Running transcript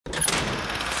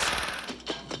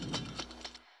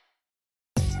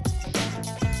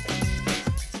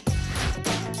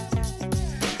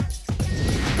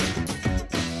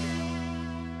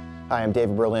Hi, I'm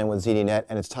David Berlin with ZDNet,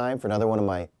 and it's time for another one of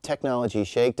my technology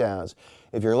shakedowns.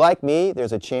 If you're like me,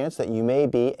 there's a chance that you may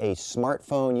be a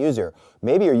smartphone user.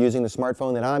 Maybe you're using the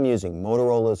smartphone that I'm using,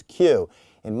 Motorola's Q.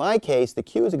 In my case, the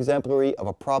Q is exemplary of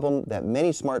a problem that many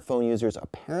smartphone users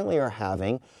apparently are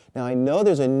having. Now, I know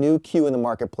there's a new Q in the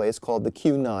marketplace called the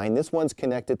Q9. This one's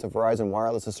connected to Verizon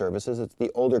Wireless Services. It's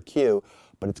the older Q,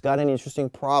 but it's got an interesting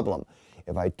problem.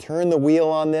 If I turn the wheel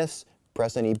on this,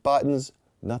 press any buttons,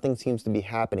 nothing seems to be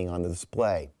happening on the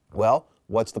display. Well,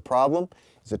 what's the problem?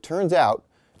 As it turns out,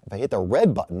 if I hit the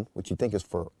red button, which you think is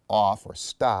for off or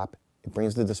stop, it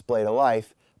brings the display to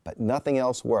life, but nothing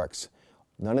else works.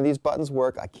 None of these buttons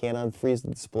work. I can't unfreeze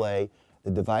the display. The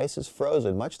device is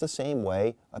frozen, much the same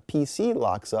way a PC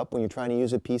locks up when you're trying to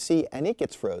use a PC and it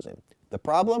gets frozen. The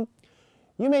problem?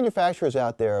 You manufacturers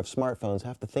out there of smartphones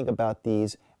have to think about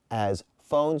these as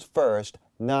phones first,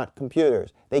 not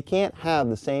computers. They can't have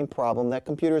the same problem that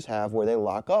computers have where they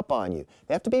lock up on you.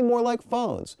 They have to be more like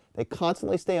phones. They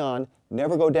constantly stay on,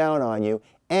 never go down on you,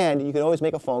 and you can always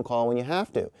make a phone call when you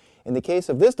have to. In the case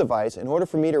of this device, in order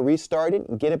for me to restart it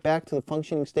and get it back to the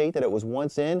functioning state that it was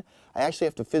once in, I actually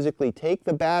have to physically take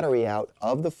the battery out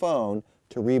of the phone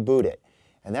to reboot it.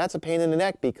 And that's a pain in the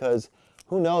neck because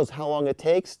who knows how long it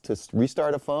takes to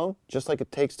restart a phone, just like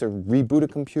it takes to reboot a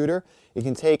computer. It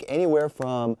can take anywhere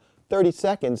from 30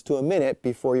 seconds to a minute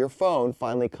before your phone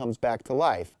finally comes back to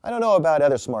life. I don't know about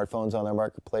other smartphones on their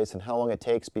marketplace and how long it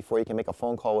takes before you can make a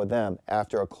phone call with them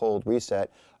after a cold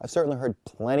reset. I've certainly heard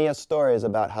plenty of stories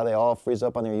about how they all freeze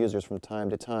up on their users from time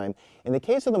to time. In the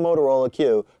case of the Motorola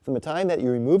Q, from the time that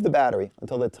you remove the battery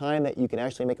until the time that you can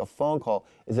actually make a phone call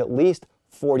is at least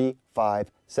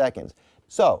 45 seconds.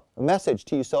 So, a message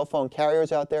to you cell phone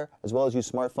carriers out there, as well as you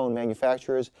smartphone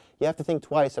manufacturers, you have to think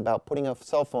twice about putting a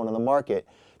cell phone on the market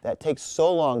that takes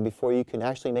so long before you can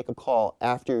actually make a call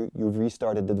after you've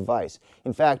restarted the device.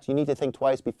 In fact, you need to think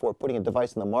twice before putting a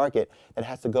device in the market that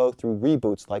has to go through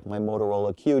reboots like my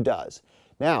Motorola Q does.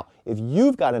 Now, if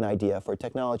you've got an idea for a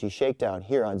technology shakedown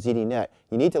here on ZDNet,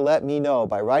 you need to let me know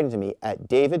by writing to me at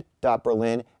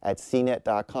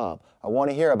david.berlin@cnet.com. I want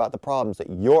to hear about the problems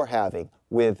that you're having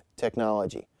with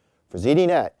technology. For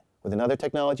ZDNet, with another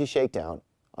technology shakedown,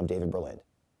 I'm David Berlin.